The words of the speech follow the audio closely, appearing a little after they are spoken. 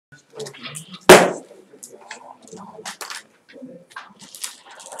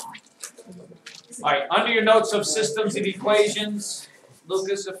All right, under your notes of systems of equations,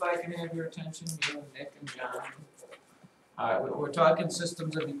 Lucas, if I can have your attention, you and Nick and John. All right, we're talking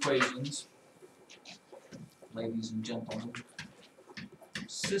systems of equations, ladies and gentlemen.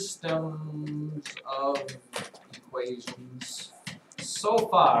 Systems of equations. So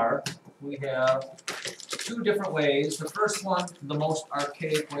far, we have two different ways. The first one, the most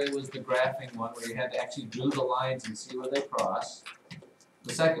archaic way, was the graphing one, where you had to actually do the lines and see where they cross.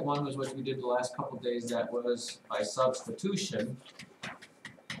 The second one was what we did the last couple of days, that was by substitution.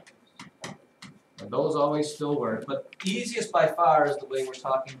 And those always still work, but easiest by far is the way we're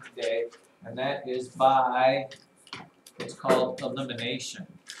talking today, and that is by what's called elimination.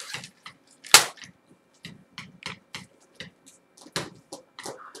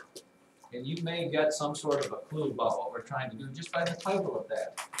 And you may get some sort of a clue about what we're trying to do just by the title of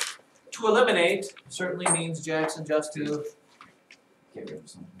that. To eliminate certainly means, Jackson, just to get rid of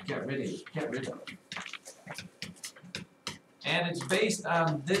something. Get rid of. And it's based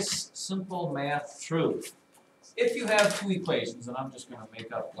on this simple math truth. If you have two equations, and I'm just going to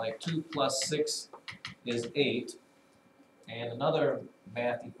make up like 2 plus 6 is 8, and another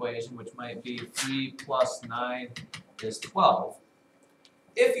math equation, which might be 3 plus 9 is 12.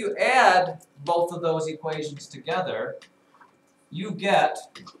 If you add both of those equations together, you get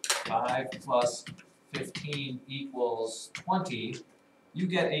 5 plus 15 equals 20. You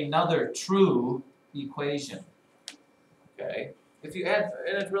get another true equation. Okay? If you add,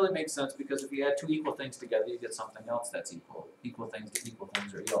 and it really makes sense, because if you add two equal things together, you get something else that's equal. Equal things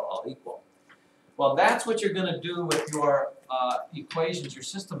are all equal. Well, that's what you're going to do with your equations, your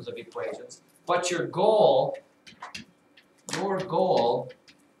systems of equations. But your goal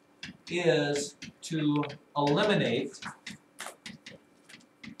is to eliminate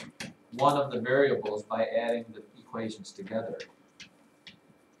one of the variables by adding the equations together.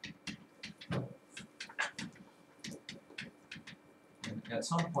 And at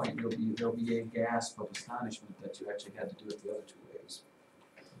some point, there'll be a gasp of astonishment that you actually had to do it the other two ways.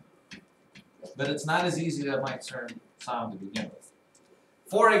 But it's not as easy as it might sound to begin with.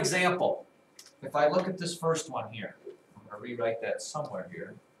 For example, if I look at this first one here, I'm going to rewrite that somewhere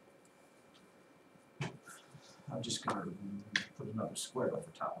here. I'm just going to put another square over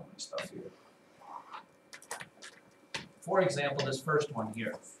top of my stuff here. For example, this first one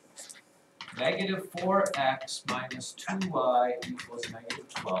here. Negative 4x minus 2y equals negative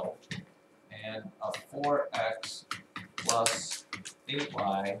 12. And a 4x plus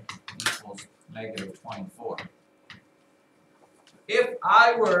 8y equals negative 24. If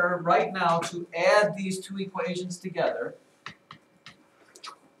I were right now to add these two equations together,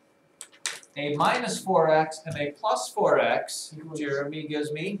 a minus 4x and a plus 4x, Jeremy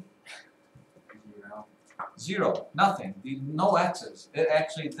gives me 0, nothing, no x's.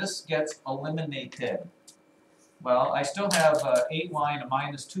 This gets eliminated. Well, I still have 8y and a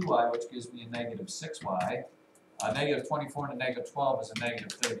minus 2y, which gives me a negative 6y. A negative 24 and a negative 12 is a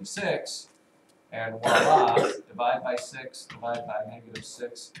negative 36. And voila, divide by 6, divide by negative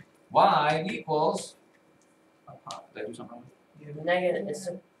 6. Y equals, did I do something wrong?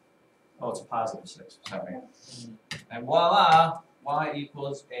 Negative. Oh, it's a positive 6, sorry. And voila, y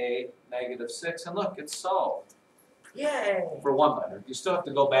equals a negative 6. And look, it's solved. Yay! For one letter. You still have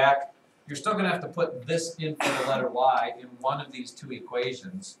to go back. You're still going to have to put this in for the letter y in one of these two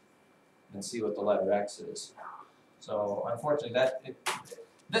equations and see what the letter x is. So, unfortunately,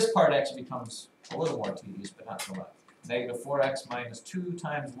 this part actually becomes a little more tedious, but not so much. Negative 4x minus 2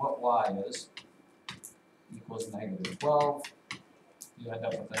 times what y is equals negative 12. You end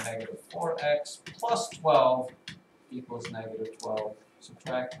up with a negative 4x plus 12 equals negative 12.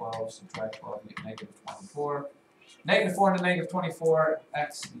 Subtract 12, subtract 12, you get negative 24. Negative 4 and a negative 24,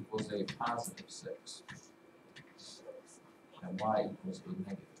 x equals a positive 6. And y equals a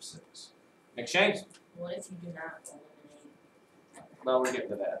negative 6. Exchange? What if you do not eliminate? Well, we're getting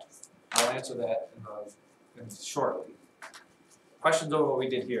to that. I'll answer that shortly. Questions over what we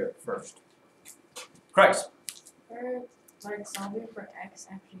did here first. Christ. For like solving for x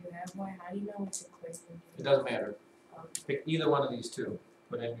after you have y, how do you know which equation? It doesn't matter. Pick either one of these two.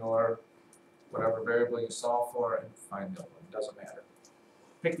 Put in your whatever variable you solve for and find the other one. It doesn't matter.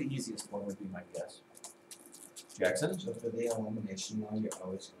 Pick the easiest one would be my guess. Jackson? So for the elimination one, you're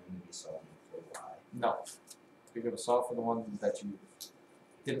always going to be solving for y. No. You're going to solve for the one that you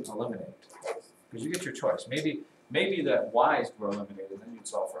didn't eliminate. Because you get your choice. Maybe that y's were eliminated, then you'd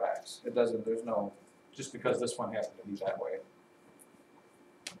solve for x. It doesn't, there's no, just because this one happened to be that way.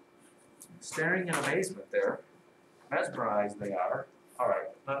 Staring in amazement there. Mesmerized they are. Alright,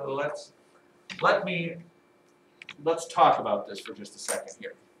 let's talk about this for just a second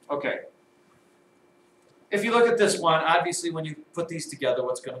here. Okay. If you look at this one, obviously when you put these together,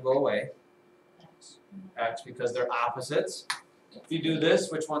 what's going to go away? X. X, because they're opposites. If you do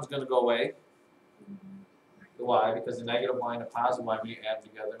this, which one's going to go away? The y, because the negative y and the positive y, when you add them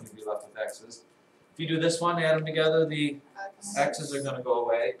together, you'll be left with x's. If you do this one, add them together, the x's are going to go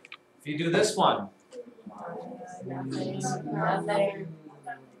away. If you do this one, Nothing.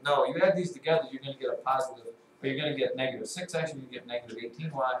 no, you add these together, you're going to get a positive, or you're going to get negative 6x, and you get negative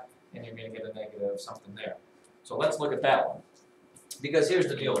 18y, and you're going to get a negative something there. So let's look at that one. Because here's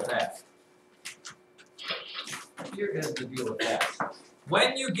the deal with that. Here is the deal with that.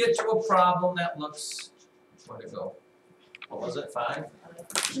 When you get to a problem that looks, where'd it go? What was it, 5? I'm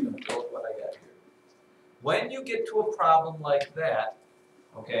just going to go with what I got here. When you get to a problem like that,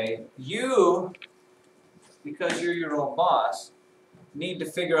 okay, you, because you're your own boss, need to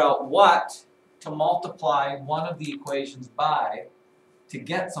figure out what to multiply one of the equations by to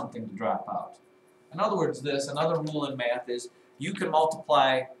get something to drop out. In other words, another rule in math is you can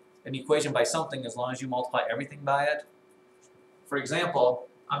multiply an equation by something as long as you multiply everything by it. For example,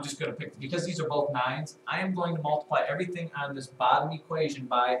 I'm just going to pick, because these are both 9s, I am going to multiply everything on this bottom equation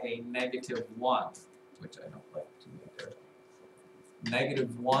by a negative 1, which I don't like to make there.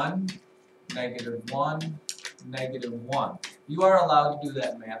 Negative 1, negative 1, negative 1. You are allowed to do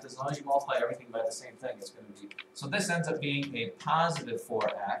that in math as long as you multiply everything by the same thing. It's going to be, so this ends up being a positive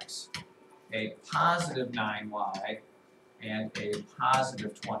 4x, a positive 9y, and a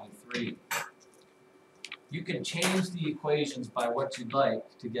positive 23. You can change the equations by what you'd like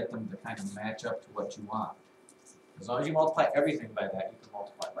to get them to kind of match up to what you want. As long as you multiply everything by that, you can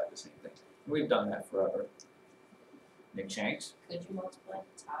multiply by the same thing. We've done that forever. Nick Shanks? Could you multiply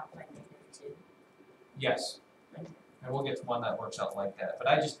the top by -2? Yes. And we'll get to one that works out like that. But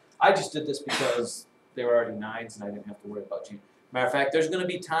I just did this because they were already 9s and I didn't have to worry about changing. Matter of fact, there's going to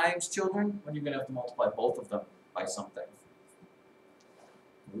be times, children, when you're going to have to multiply both of them by something.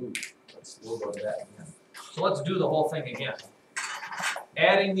 Ooh, we'll go to that again. So let's do the whole thing again.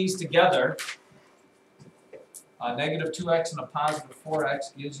 Adding these together, a negative 2x and a positive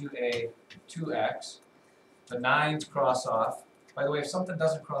 4x gives you a 2x. The 9s cross off. By the way, if something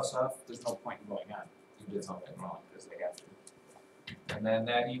doesn't cross off, there's no point in going on. You did something wrong because they have to. And then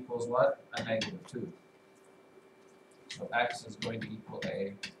that equals what? A negative 2. So x is going to equal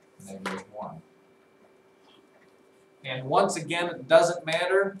a negative 1. And once again, it doesn't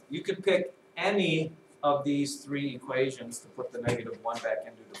matter. You could pick any of these 3 equations to put the negative 1 back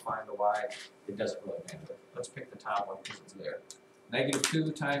into to find the y. It doesn't really matter. Let's pick the top one because it's there. Negative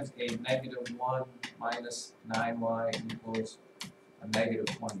 2 times a negative 1 minus 9y equals a negative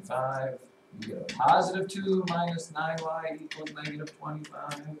 25. You get a positive 2 minus 9y equals negative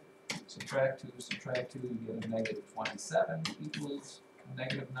 25. Subtract 2, you get a negative 27 equals a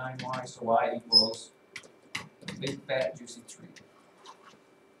negative 9y. So y equals a big fat juicy 3.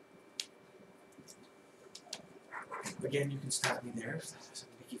 Again, you can stop me there if that doesn't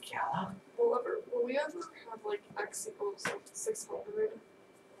make you cal. Will we ever have like x equals like 600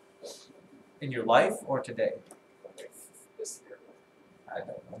 In your life or today? this year? I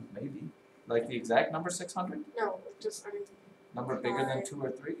don't know, maybe. Like the exact number 600? No, like just I mean. Number bigger than 2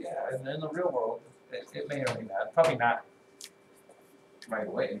 or 3? Yeah, and in the real world, it may or may not. Probably not right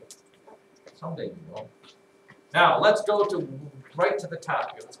away. Someday you will. Now, let's go right to the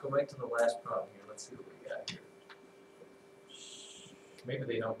top here. Let's go right to the last problem here. Let's see what we got here. Maybe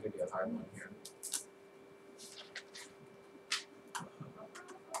they don't give you a hard one here.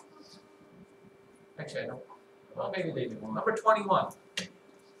 Actually, I don't. Well, maybe they do. Number 21.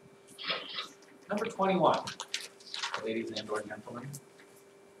 Number 21. Ladies and or gentlemen.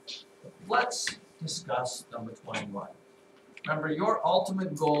 Let's discuss number 21. Remember, your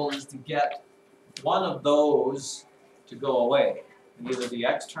ultimate goal is to get one of those to go away. Either the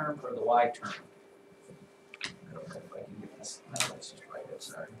x term or the y term. I don't know if I can get this. No, let's just write it,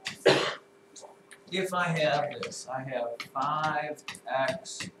 sorry. If I have this, I have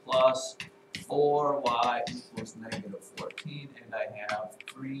 5x plus 4y equals negative 14, and I have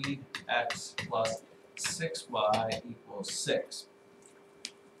 3x plus 6y equals 6.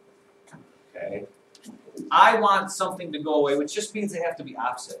 Okay. I want something to go away, which just means they have to be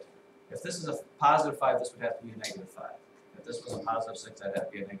opposite. If this is a positive 5, this would have to be a negative 5. If this was a positive 6, I'd have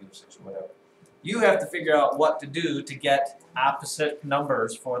to be a negative 6 or whatever. You have to figure out what to do to get opposite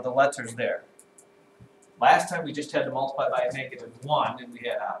numbers for the letters there. Last time we just had to multiply by a negative 1 and we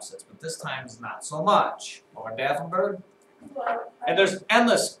had opposites, but this time is not so much. Lauren Daffenberg? And there's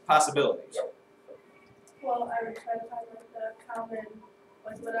endless possibilities. Well, I would try to find like the common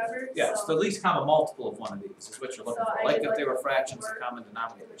with whatever. Yeah, it's the least common multiple of one of these, is what you're looking for, like if they were fractions of common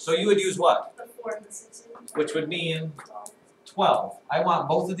denominator. So you would use what? The 4 and the 6. Which would mean 12. 12. I want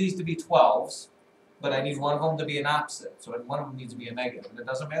both of these to be 12s, but I need one of them to be an opposite. So one of them needs to be a negative. And it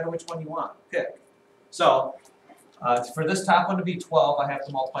doesn't matter which one you want. Pick. So for this top one to be 12, I have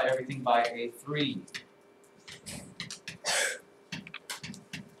to multiply everything by a 3.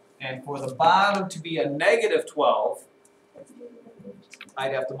 And for the bottom to be a negative 12,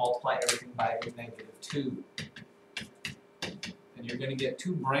 I'd have to multiply everything by a negative 2. And you're going to get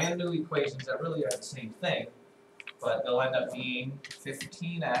two brand new equations that really are the same thing, but they'll end up being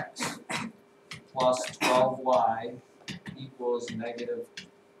 15x plus 12y equals negative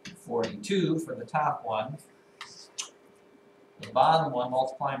 42 for the top one. The bottom one,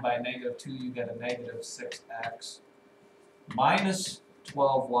 multiplying by a negative 2, you get a negative 6x minus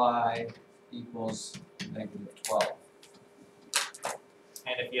 12y equals negative 12.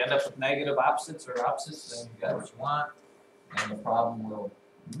 And if you end up with negative opposites or opposites, then you got what you want, and the problem will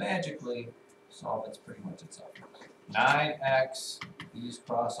magically solve pretty much itself. 9x, these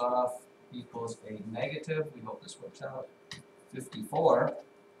cross off, equals a negative, we hope this works out, 54.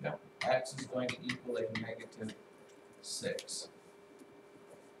 Yep, x is going to equal a negative 6.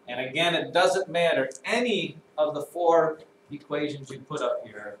 And again, it doesn't matter, any of the 4 equations you put up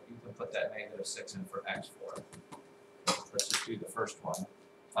here, you can put that negative 6 in for x for. Let's just do the first one.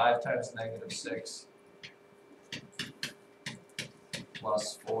 5 times negative 6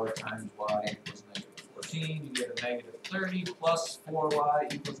 plus 4 times y equals negative 14. You get a negative 30 plus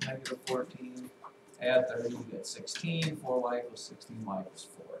 4y equals negative 14. Add 30, you get 16. 4y equals 16, y equals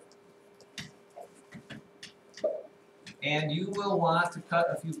 4. And you will want to cut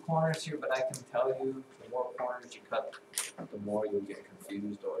a few corners here, but I can tell you, the more corners you cut, the more you'll get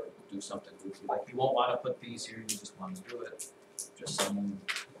confused or do something goofy. Like you won't want to put these here, you just want to do it. Just some,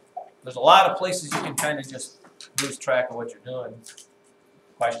 there's a lot of places you can kind of just lose track of what you're doing.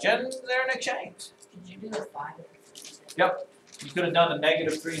 Questions there, Nick Shanks? Did you do a 5? Yep. You could have done a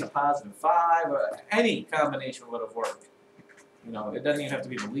negative 3 and a positive 5, or any combination would have worked. You know, it doesn't even have to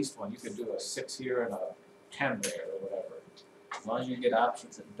be the least one. You could do a 6 here and a 10 there or whatever. As long as you get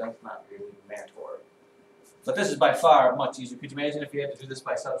options, it does not really matter. But this is by far much easier. Could you imagine if you had to do this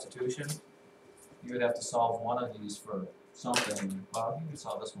by substitution? You would have to solve one of these for something. Well, you could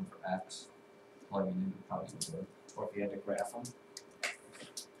solve this one for x. Plugging in probably would work. Or if you had to graph them.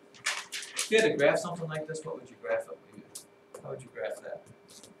 If you had to graph something like this, what would you graph it? How would you graph that?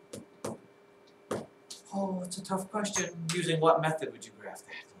 Oh, that's a tough question. Using what method would you graph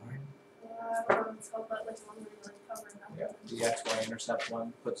that, Lauren? So, but which one would you cover? Yeah, the x, y intercept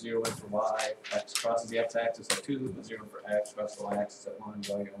one, put 0 in for y, x crosses the x-axis at 2, put 0 for x, crosses the y-axis at 1,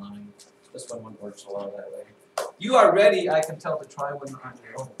 draw your line. This one wouldn't work so well that way. You are ready, I can tell, to try one on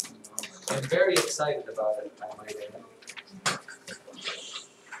your own. I'm very excited about it, I might add.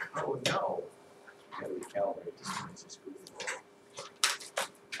 Oh no. Gotta recalibrate this one, it's just goofy.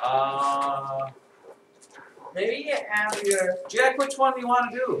 Maybe you have your Jack, which one do you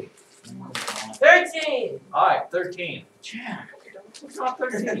want to do? 13. Alright, 13. Jack, what's not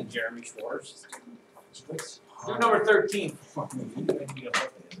 13? Jeremy Schwartz. Do number 13 for me.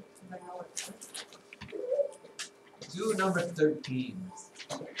 Do number 13.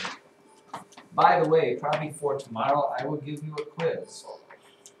 By the way, probably for tomorrow, I will give you a quiz.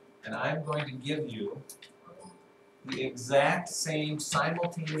 And I'm going to give you the exact same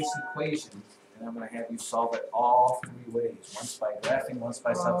simultaneous equation, and I'm going to have you solve it all 3 ways. Once by graphing, once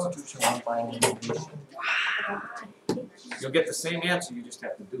by substitution, once by elimination. You'll get the same answer, you just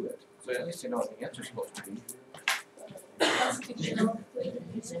have to do it. So at least you know what the answer's supposed to be.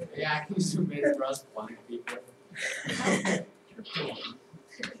 Yeah, I can zoom in for us blind people.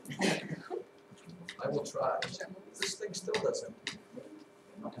 I will try. This thing still doesn't.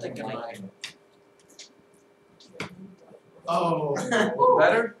 I'm thinking mine. Oh.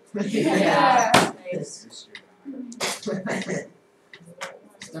 Better? Yeah. Nice.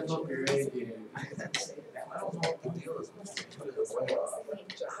 Step up your A game. I don't know what the deal is. Put it away.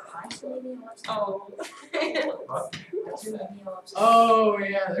 Oh. Oh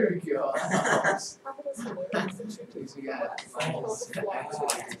yeah, there we go. So we got minus X and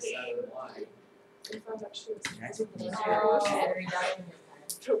 7y.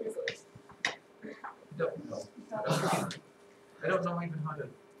 Don't know. I don't know even how to.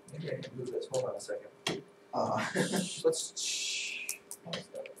 Maybe I can do this. Hold on a second. Let's.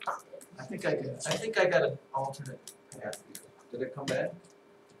 I think I got an alternate path here. Did it come back?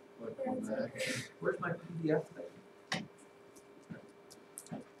 Where's my PDF thing?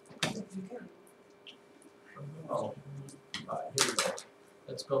 Oh, here we go.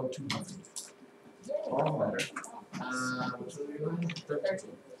 Let's go 200. All better. Which one are we doing? 13.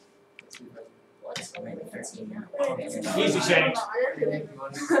 What's maybe 13 now? Easy change.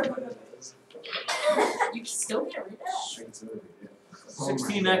 You still can't read that?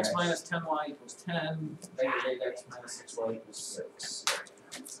 16x minus 10y equals 10. Negative 8x minus 6y equals 6.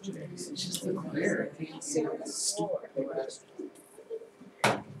 It's just the clear.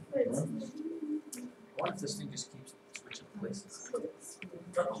 What if this thing just keeps switching places?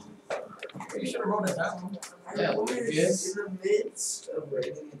 You should have wrote it down. Yeah, we We're did. in the midst of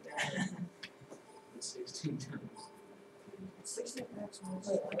writing it down. 16 times. 16x minus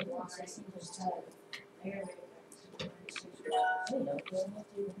 16 equals 10. I gotta make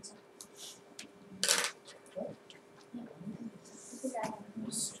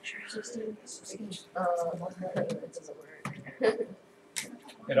it.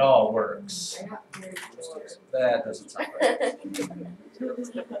 It all works. That doesn't sound right.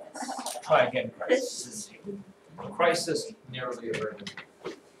 Try again, crisis. Crisis narrowly averted.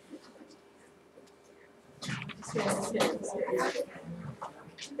 Yes.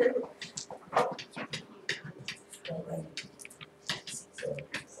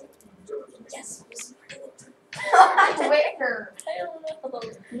 Where? I don't know.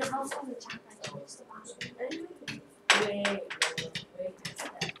 No, also on the top, I think it's the bottom. Wait.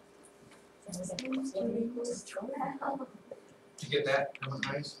 Did you get that,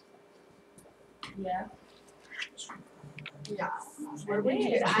 Price? Yeah. Yeah.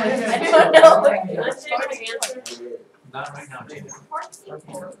 Wait. I don't know. Let's take the answer. Not right now, David.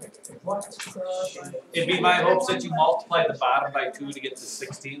 It'd be my hopes that you multiply the bottom by 2 to get to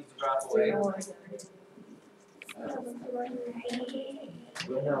 16 to drop away.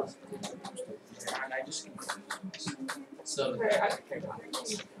 So, maybe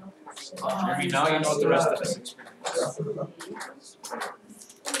now you know what the rest of this experience.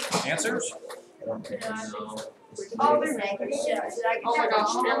 Answers? Oh, they're negative. Oh my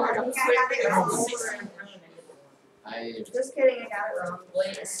gosh, Just kidding, I got it wrong.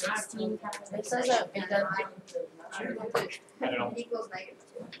 Wait, 16. It says that it doesn't. I don't know. Equals negative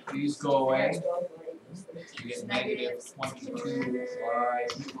 2. These go away. You get negative 22 y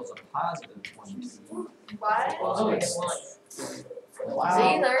equals a positive 22. What? Oh, it's 1. See,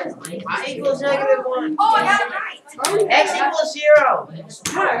 there's. I equals negative 1. Oh, I got it right. X equals 0.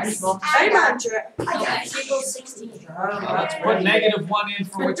 I'm on track. X equals 16. Let's put negative 1 in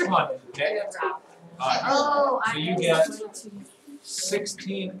for which one? Okay. Alright, Oh, so you get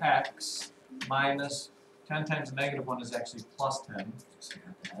 16x minus 10 times negative 1 is actually plus 10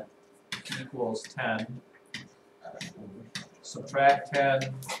 equals 10. Subtract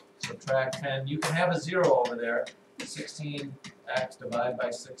 10, subtract 10. You can have a 0 over there. 16x divided by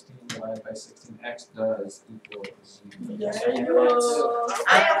 16 divided by 16. X does equal 0. There you go.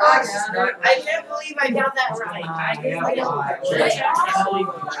 I can't believe I got that right. I can't believe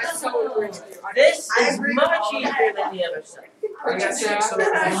it. This is much easier than the other stuff. I got 6, so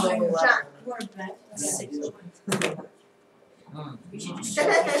I'm level 11.